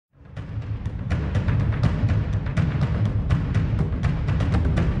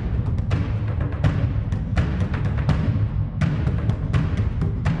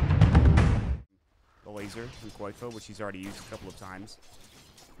laser from Koifa, which he's already used a couple of times.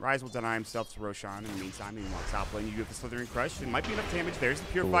 Rise will deny himself to Roshan in the meantime. Meanwhile, top lane, you have the Slithering Crush. It might be enough damage. There's the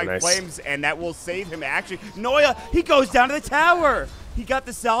Purified Flames, and that will save him. Actually, Noya, he goes down to the tower. He got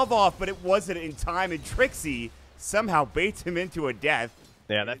the salve off, but it wasn't in time, and Trixi somehow baits him into a death.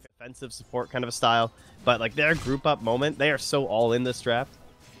 Yeah, that's defensive support kind of a style. But, like, their group-up moment, they are so all in this draft.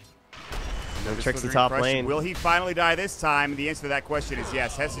 No Trixi top lane. Will he finally die this time? The answer to that question is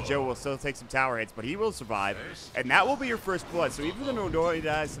yes. HeStEJoE will still take some tower hits, but he will survive. And that will be your first blood. So even though Noya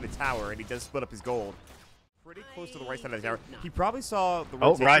dies to the tower and he does split up his gold, pretty close to the right side of the tower, he probably saw the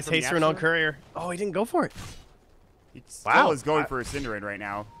Rise Hasterin on Courier. Oh, he didn't go for it. He still is going for a Cinderin right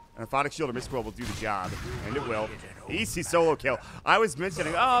now. An Aphotic Shield or Mistcoil will do the job, and it will. Easy solo kill. I was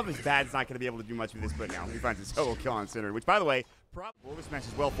mentioning, oh, his bad's not going to be able to do much with this, but now he finds a solo kill on Cinderin, which, by the way, Boulder Smash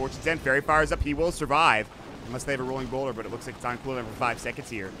as well. Fortune 10, Fairy fires up. He will survive, unless they have a rolling boulder, but it looks like it's on cooldown for 5 seconds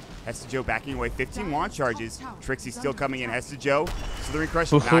here. HeStEJoE backing away. 15 wand charges. Trixi still coming in. HeStEJoE, Slithering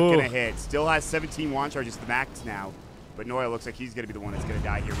Crush not going to hit. Still has 17 wand charges to the max now. But Noya looks like he's going to be the one that's going to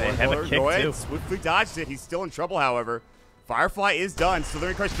die here. They have a kick Noya too. Swiftly dodged it. He's still in trouble, however. Firefly is done.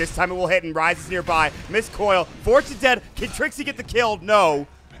 Slithering Crush, this time it will hit, and Rise is nearby. Mistcoil. Fortune dead. Can Trixi get the kill? No.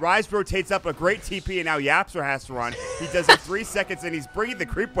 Rise rotates up a great TP, and now YapzOr has to run. He does it 3 seconds, and he's bringing the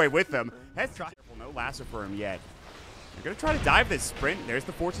creep wave with him. No lasso for him yet. They're going to try to dive this sprint. There's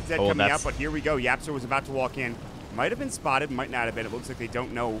the Fortune dead coming out, but here we go. YapzOr was about to walk in. Might have been spotted, might not have been. It looks like they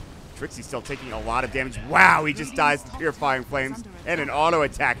don't know. Trixi's still taking a lot of damage. Wow, he just dies to Purifying Flames and an auto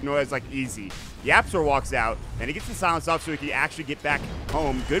attack. Noya's like, easy. YapzOr walks out, then he gets the silence off so he can actually get back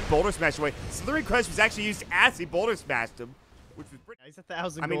home. Good boulder smash away. Slithering Crush was actually used as he boulder smashed him, which was pretty. He's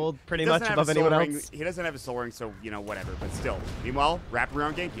 1,000 gold, pretty much above anyone else. He doesn't have a soul ring, so, you know, whatever, but still. Meanwhile,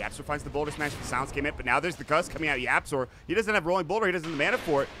 wraparound game, YapzOr finds the boulder smash, the silence came in, but now there's the Gus coming out. YapzOr, he doesn't have rolling boulder, he doesn't have the mana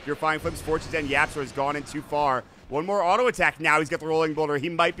for it. Purifying Flames, Fortune 10, YapzOr has gone in too far. One more auto attack now, he's got the rolling boulder. He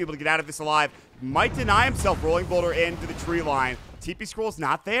might be able to get out of this alive. Might deny himself rolling boulder into the tree line. TP scroll's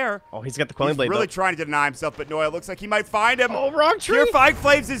not there. Oh, he's got the Quelling Blade. He's really trying to deny himself, but Noya looks like he might find him. Oh, wrong tree. Purifying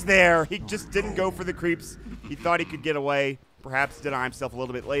Flames is there. He just didn't go for the creeps. He thought he could get away, perhaps deny himself a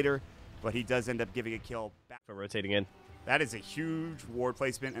little bit later, but he does end up giving a kill back. For rotating in. That is a huge ward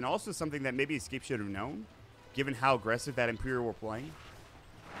placement, and also something that maybe Escape should have known, given how aggressive that Imperial were playing.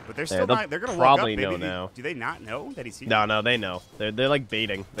 But they're still not. They're gonna probably walk up. know now. Do they not know that he's here? No, they know. They're like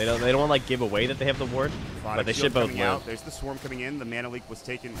baiting. They don't want to like give away that they have the ward, but they should both know. There's the swarm coming in. The mana leak was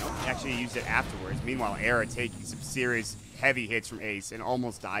taken. Oh, actually, he used it afterwards. Meanwhile, Era taking some serious heavy hits from Ace and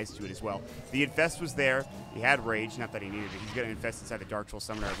almost dies to it as well. The Infest was there. He had Rage, not that he needed it. He's going to Infest inside the Dark Troll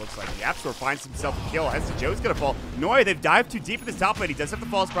Summoner, it looks like. YapzOr finds himself a kill. HeStEJoE's going to fall. Noya, they've dived too deep in this top lane. He does have the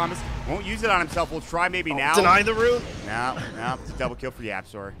False Promise. Won't use it on himself. We'll try maybe now. Deny the rune. No, it's a double kill for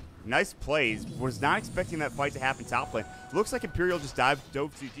YapzOr. Nice plays. Was not expecting that fight to happen top lane. Looks like Imperial just dove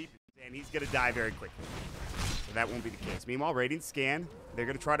too deep, and he's going to die very quickly. So that won't be the case. Meanwhile, Radiant scan. They're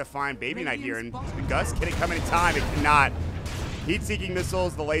going to try to find Baby Knight here, and the Gus, can it come in time? It cannot. Heat-seeking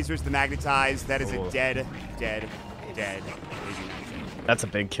missiles, the lasers, the magnetize. That is a dead Baby Knight. That's a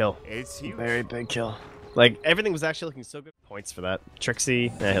big kill. It's huge. Very big kill. Like, everything was actually looking so good. Points for that. Trixi,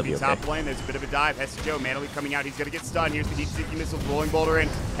 he'll be okay. Top lane, there's a bit of a dive. HeStEJoE, mana leak coming out. He's going to get stunned. Here's the heat-seeking missiles, rolling boulder in.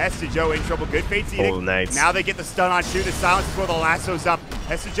 HeStEJoE in trouble. Good Fate's Edict. Oh, nice. Now they get the stun on two. The silence before the lasso's up.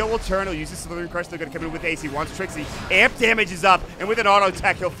 HeStEJoE will turn. He'll use the Slithering Crush. They're going to come in with Ace. He wants Trixi. Amp damage is up, and with an auto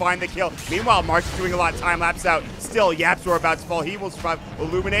attack, he'll find the kill. Meanwhile, March is doing a lot. Time lapse out. Still, YapzOr about to fall. He will survive.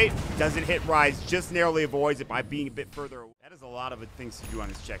 Illuminate doesn't hit Rise. Just narrowly avoids it by being a bit further away. That is a lot of things to do on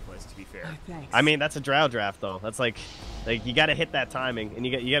his checklist, to be fair. I mean, that's a drow draft, though. That's like you got to hit that timing, and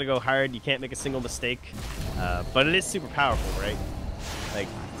you got to go hard. You can't make a single mistake. But it is super powerful, right? Like,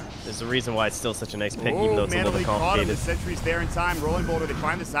 there's a reason why it's still such a nice pick, even though it's a little bit complicated. The sentry's there in time. Rolling boulder. They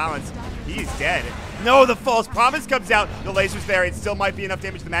find the silence. He's dead. No, the false promise comes out. The laser's there. It still might be enough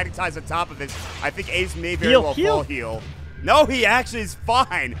damage to magnetize on top of it. I think Ace may very well fall heal. No, he actually is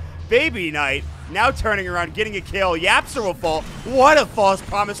fine. Baby Knight now turning around, getting a kill. YapzOr will fall. What a false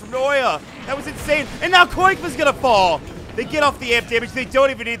promise from Noya. That was insane. And now Koikva's going to fall. They get off the amp damage. They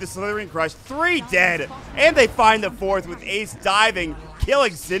don't even need the Slithering Crush. 3 dead. And they find the 4th with Ace diving,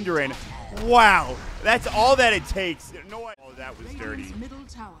 killing Cinderin. Wow. That's all that it takes. Oh, that was dirty.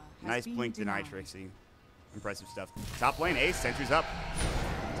 Nice blink deny, Trixi. Impressive stuff. Top lane, Ace. Sentry's up.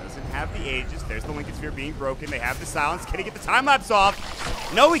 Doesn't have the Aegis. There's the Lincoln Sphere being broken. They have the silence. Can he get the time lapse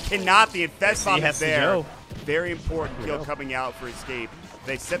off? No, he cannot. The Infest bomb is there. Very important kill coming out for Escape.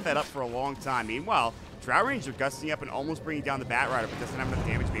 They set that up for a long time. Meanwhile, Drow Ranger gusting up and almost bringing down the Bat Rider, but doesn't have enough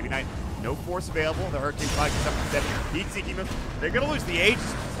damage. Baby Knight, no force available. The Hurricane probably gets up to 7. Heat seeking them. They're going to lose the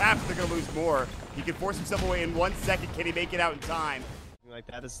Aegis. half, they're going to lose more. He can force himself away in 1 second. Can he make it out in time? Like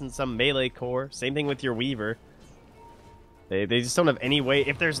that. This isn't some melee core. Same thing with your Weaver. They just don't have any way.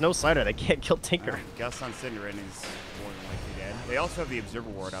 If there's no slider, they can't kill Tinker. Gus on Cinderin is more than likely dead. They also have the Observer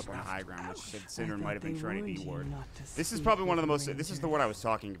ward up on the high ground, which Cinderin might have been trying to de-ward. This is probably one of the most... This is the word I was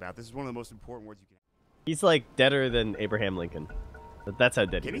talking about. This is one of the most important words you can... He's like deader than Abraham Lincoln. That's how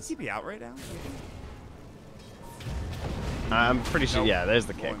dead he is. Can he TP out right now? I'm pretty sure. Nope. Yeah, there's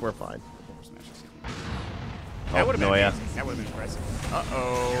the kick. We're fine. That would have been Noya. amazing. That would have been impressive.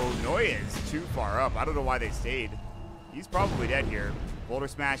 Uh-oh. Noya is too far up. I don't know why they stayed. He's probably dead here. Boulder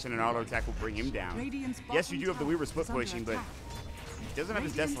Smash and an auto attack will bring him down. Yes, you do have the Weaver split pushing, but he doesn't have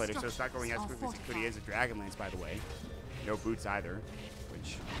his Desolator, so it's not going as quickly as it could. He has a Dragonlance, by the way. No boots either,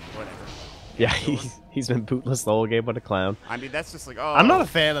 which, whatever. Yeah, he's been bootless the whole game. What a clown. I mean, that's just like, oh. I'm not a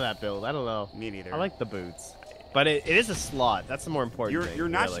fan of that build. I don't know. Me neither. I like the boots. But it is a slot. That's the more important thing. You're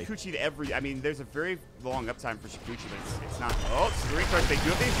not really. Shikuchi to every... I mean, there's a very long uptime for Shikuchi, but it's not... Oh, so the recharge, they do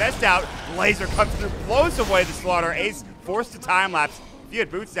have the invest out. Laser comes through, blows away the Slaughter. Ace forced to time-lapse. If you had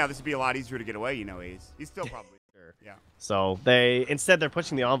boots now, this would be a lot easier to get away, you know, Ace. He's still probably... Sure. Yeah. So instead they're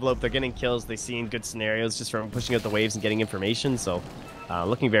pushing the envelope. They're getting kills. They've seen good scenarios just from pushing out the waves and getting information. So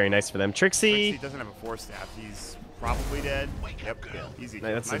looking very nice for them. Trixi doesn't have a force staff. He's probably dead. Yep. Easy.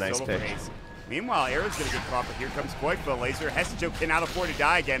 That's a nice pick. Meanwhile, Arrow's going to get caught, but here comes Koikba. Laser. HeStEJoE cannot afford to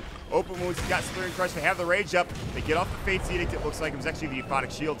die again. Open wounds, he's got Slithering Crush. They have the Rage up. They get off the Fate's Edict. It looks like it was actually the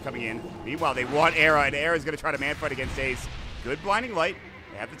Aphotic Shield coming in. Meanwhile, they want Arrow, and Arrow's going to try to man-fight against Ace. Good Blinding Light.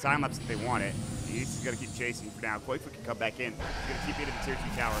 They have the time-lapse if they want it. Ace is going to keep chasing for now. Koikba can come back in. He's going to keep into the Tier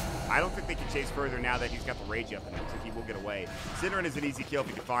 2 tower. I don't think they can chase further now that he's got the Rage up, and looks like he will get away. Cinderin is an easy kill if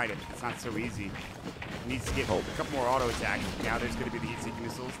he can find it. It's not so easy. He needs to get a couple more auto attacks. Now there's going to be the heat-seeking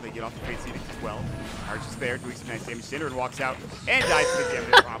missiles. They get off the Fate's Edict as well. Arch is there, doing some nice damage. Cinderin walks out and dies to the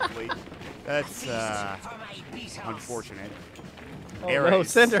damage promptly. That's unfortunate. Oh, no,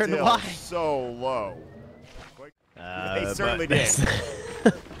 Cinderin, why? So low. They certainly did.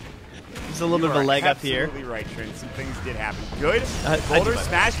 There's a little bit of a leg up here. Absolutely right, Trent. Some things did happen. Good. Boulder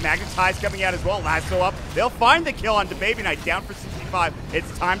Smash. Magnetize coming out as well. Lasso up. They'll find the kill on the Baby Knight. Down for 65.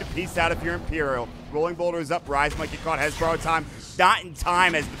 It's time to peace out if you're Imperial. Rolling Boulder is up. Rise might get caught. Has borrowed time. Not in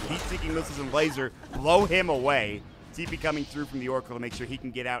time as the heat-seeking missiles and laser blow him away. TP coming through from the Oracle to make sure he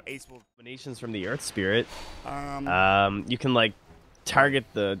can get out. Ace will... Combinations from the Earth Spirit. You can, like, target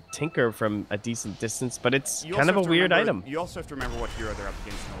the Tinker from a decent distance, but it's kind of a weird item. You also have to remember what hero they're up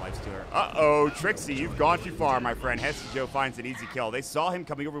against in the Lifestealer. Uh-oh, Trixi, you've gone too far, my friend. HeStEJoE finds an easy kill. They saw him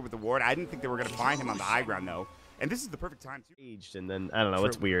coming over with the ward. I didn't think they were going to find him on the high ground, though. And this is the perfect time, too. Aged, and then, I don't know,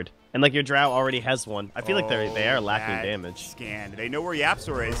 it's weird. And, like, your Drow already has one. I feel like they are lacking damage. Scanned. They know where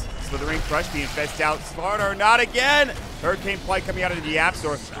YapzOr is. Slithering Crush being fetched out. Slaughter, not again! Hurricane Flight coming out of the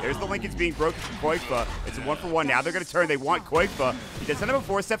YapzOr. There's the linkage being broken from Koikba. It's a 1-for-1. Now they're going to turn. They want Koikba. He doesn't have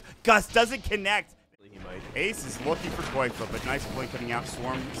a 4-step. Gus doesn't connect. Ace is looking for Koikba, but nice point coming out.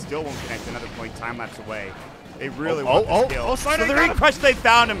 Swarm still won't connect. Another point. Time-lapse away. They really want this kill. Slithering Crush, they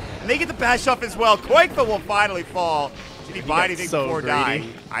found him. And they get the bash off as well. Koikba will finally fall. Did he buy anything before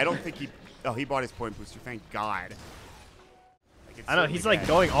dying? I don't think he... Oh, he bought his point booster. Thank God. I know, he's like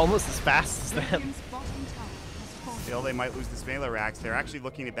going almost as fast as them. Still, they might lose this melee racks. They're actually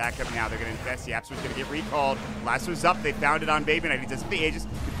looking to back up now. They're going to invest. YapzOr's going to get recalled. Lasso's up. They found it on Baby Knight. He does the Aegis.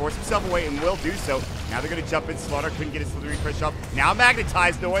 He forced himself away and will do so. Now they're going to jump in. Slaughter couldn't get his Slithering Crush up. Now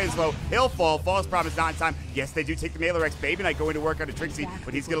magnetized. No way is low. He'll fall. Falls promise not in time. Yes, they do take the melee racks. Baby Knight going to work on a Trixi,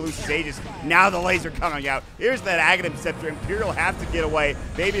 but he's going to lose his Aegis. Now the laser coming out. Here's that Aghanim Scepter. Imperial have to get away.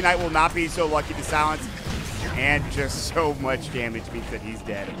 Baby Knight will not be so lucky to silence. And just so much damage means that he's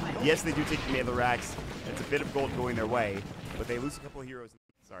dead. Yes, they do take the melee racks. It's a bit of gold going their way, but they lose a couple of heroes.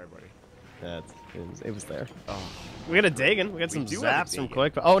 Sorry, buddy. It was there. Oh. We got a Dagon. We got some zaps from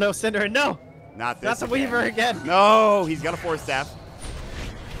Koikba. Oh no, Cinderin, no! Not this. Not the Weaver again. No, he's got a 4-staff.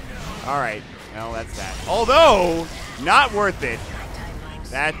 All right, well that's that. Although not worth it.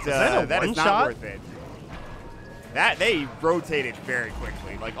 That is not worth it. That they rotated very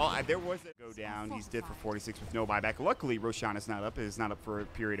quickly. Like there was a go down. He's dead for 46 with no buyback. Luckily, Roshan is not up. It is not up for a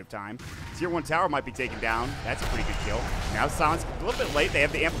period of time. Tier 1 tower might be taken down. That's a pretty good kill. Now Silence a little bit late. They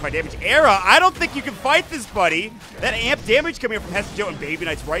have the amplified damage. Era, I don't think you can fight this, buddy. That amp damage coming in from HeStEJoE and Baby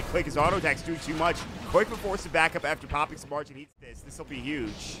Knight's right click. His auto attack's doing too much. Koikba forced to back up after popping some margin. Eats this. This will be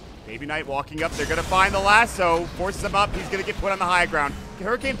huge. Baby Knight walking up. They're going to find the lasso. Forces him up. He's going to get put on the high ground.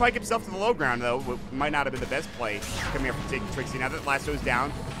 Hurricane Pike himself to the low ground, though. Might not have been the best play coming here from taking Trixi. Now that lasso's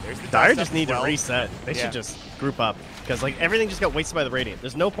down, there's the Dire just need to reset. They should just group up. Because like everything just got wasted by the Radiant.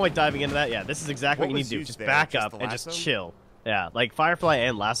 There's no point diving into that. Yeah, this is exactly what you need to do. Just back up and just chill. Yeah, like Firefly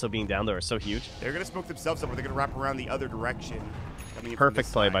and Lasso being down there are so huge. They're going to smoke themselves up, or they're going to wrap around the other direction. Coming in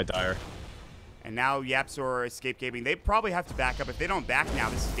Perfect play by Dire. And now YapzOr escape gaming. They probably have to back up. If they don't back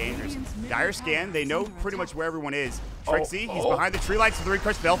now, this is dangerous. Dire scan. They know pretty much where everyone is. Trixi, he's behind the tree lights of the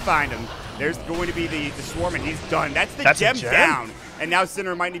Crush. They'll find him. There's going to be the swarm, and he's done. That's the gem down. And now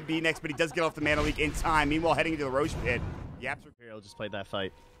Cinder might need to be next, but he does get off the Mana Leak in time. Meanwhile, heading into the Roche pit. YapzOr Imperial just played that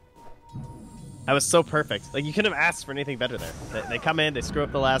fight. That was so perfect. Like, you couldn't have asked for anything better there. They come in, they screw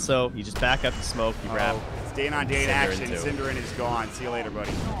up the lasso, you just back up the smoke, you grab. It's day on day in action. Cinderin is gone. See you later,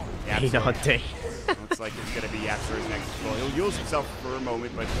 buddy. Day on day. Looks like it's going to be YapzOr's next control. He'll use himself for a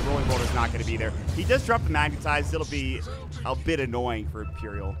moment, but the Rolling Boulder's not going to be there. He does drop the Magnetize. It'll be a bit annoying for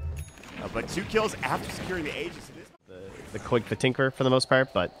Imperial. But 2 kills after securing the Aegis. The Quake the Tinker for the most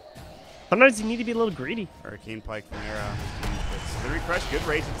part, but sometimes you need to be a little greedy. Hurricane Pike from Era. The Crush, good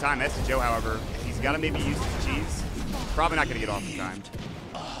rage in time. ESC.Joe, however, he's got to maybe use his cheese. Probably not going to get off in time.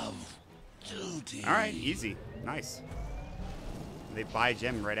 All right, easy. Nice. They buy a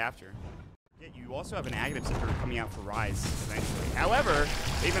gem right after. Yeah, you also have an Aghanim Scepter coming out for Rise eventually. However,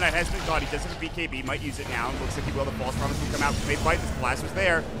 even I has been thought he does have a BKB, might use it now. Looks like he will. The False Promise will come out. They fight. This blast was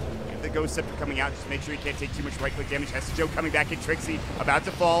there. The Ghost Scepter coming out, just make sure he can't take too much right-click damage. ESC.Joe coming back in. Trixi about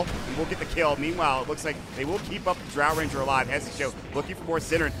to fall, and we'll get the kill. Meanwhile, it looks like they will keep up the Drow Ranger alive. ESC.Joe looking for more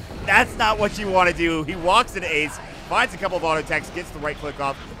Cinder. That's not what you want to do. He walks into Ace, finds a couple of auto attacks, gets the right-click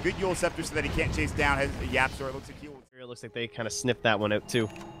off. Good Yule Scepter so that he can't chase down YapzOr. It looks like It looks like they kind of sniffed that one out, too.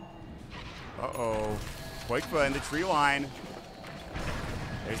 Uh-oh. Koikfa in the tree line.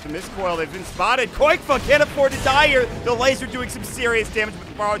 There's the miscoil. They've been spotted. Koikfa can't afford to die here. The laser doing some serious damage, but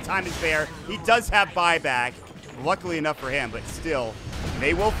the borrowed time is there. He does have buyback. Luckily enough for him, but still.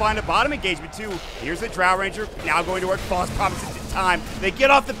 They will find a bottom engagement, too. Here's the Drow Ranger. Now going to work. False Promises in time. They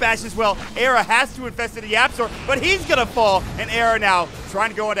get off the bash as well. Era has to invest in the YapzOr, but he's going to fall. And Era now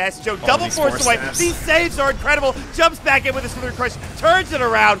trying to go into ESC.Joe. Double force away. These saves are incredible. Jumps back in with a Slither Crush. Turns it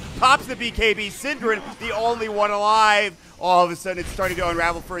around. Pops the BKB. Cinderin, the only one alive. All of a sudden, it's starting to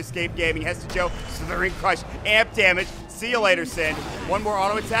unravel for Escape Gaming. ESC.Joe, Slithering Crush, amp damage. See you later, Sind. One more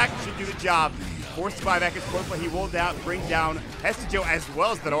auto attack should do the job. Forced to buy back his Koikfa. He will bring down ESC.Joe as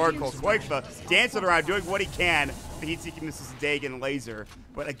well as that Oracle. Koikfa dancing around, doing what he can. The heat-seeking Mrs. Dagon laser.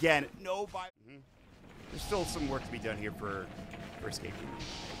 But again, no buy. There's still some work to be done here for Escape Gaming.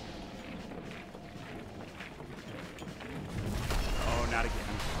 Oh, not again.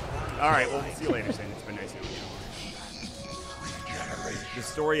 All right, well, see you later, Sind. It's been nice knowing you. The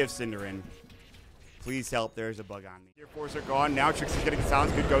story of Cinderin. Please help, there's a bug on me. Tier 4s are gone. Now Trixi's getting the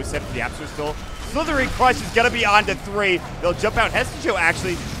silence. Good Ghost Set. The YapzOr still. Slithering Crush is going to be on to 3. They'll jump out. ESC.Joe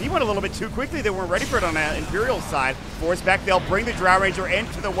actually, he went a little bit too quickly. They weren't ready for it on the Imperial side. Force back. They'll bring the Drow Ranger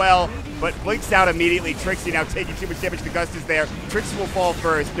into the well, but blinks out immediately. Trixi now taking too much damage. The Gust is there. Trixi will fall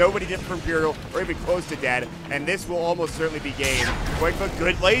first. Nobody did for Imperial or even close to dead, and this will almost certainly be game. Koikfa,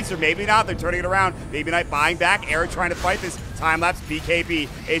 good laser. Maybe not. They're turning it around. Maybe not buying back. Era trying to fight this. Time-lapse BKB.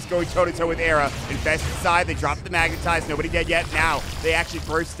 Ace going toe-to-toe with Era. Invest inside. They drop the Magnetize. Nobody dead yet. Now they actually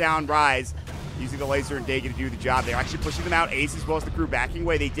burst down Rise. Using the laser and Dagon to do the job. They're actually pushing them out. Ace as well as the crew backing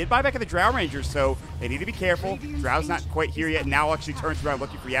away. They did buy back at the Drow Rangers, so they need to be careful. Drow's not quite here yet. Now actually turns around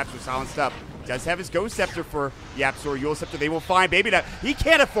looking for YapzOr silenced up. Does have his Ghost Scepter for YapzOr. Yule Scepter they will find. Baby now, he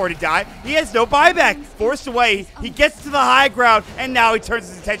can't afford to die. He has no buyback. Forced away. He gets to the high ground, and now he turns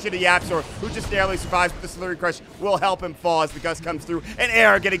his attention to YapzOr, who just narrowly survives, but the Slithering Crush will help him fall as the Gust comes through, and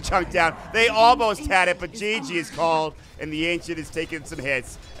Era getting chunked down. They almost had it, but GG is called, and the Ancient is taking some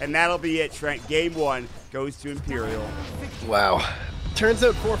hits, and that'll be it, Trent. Game 1 goes to Imperial. Wow. Turns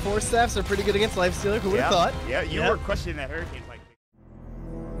out 4 Force Staffs are pretty good against Lifestealer. Who would have thought? Yeah, you were questioning that Hurricane Pike.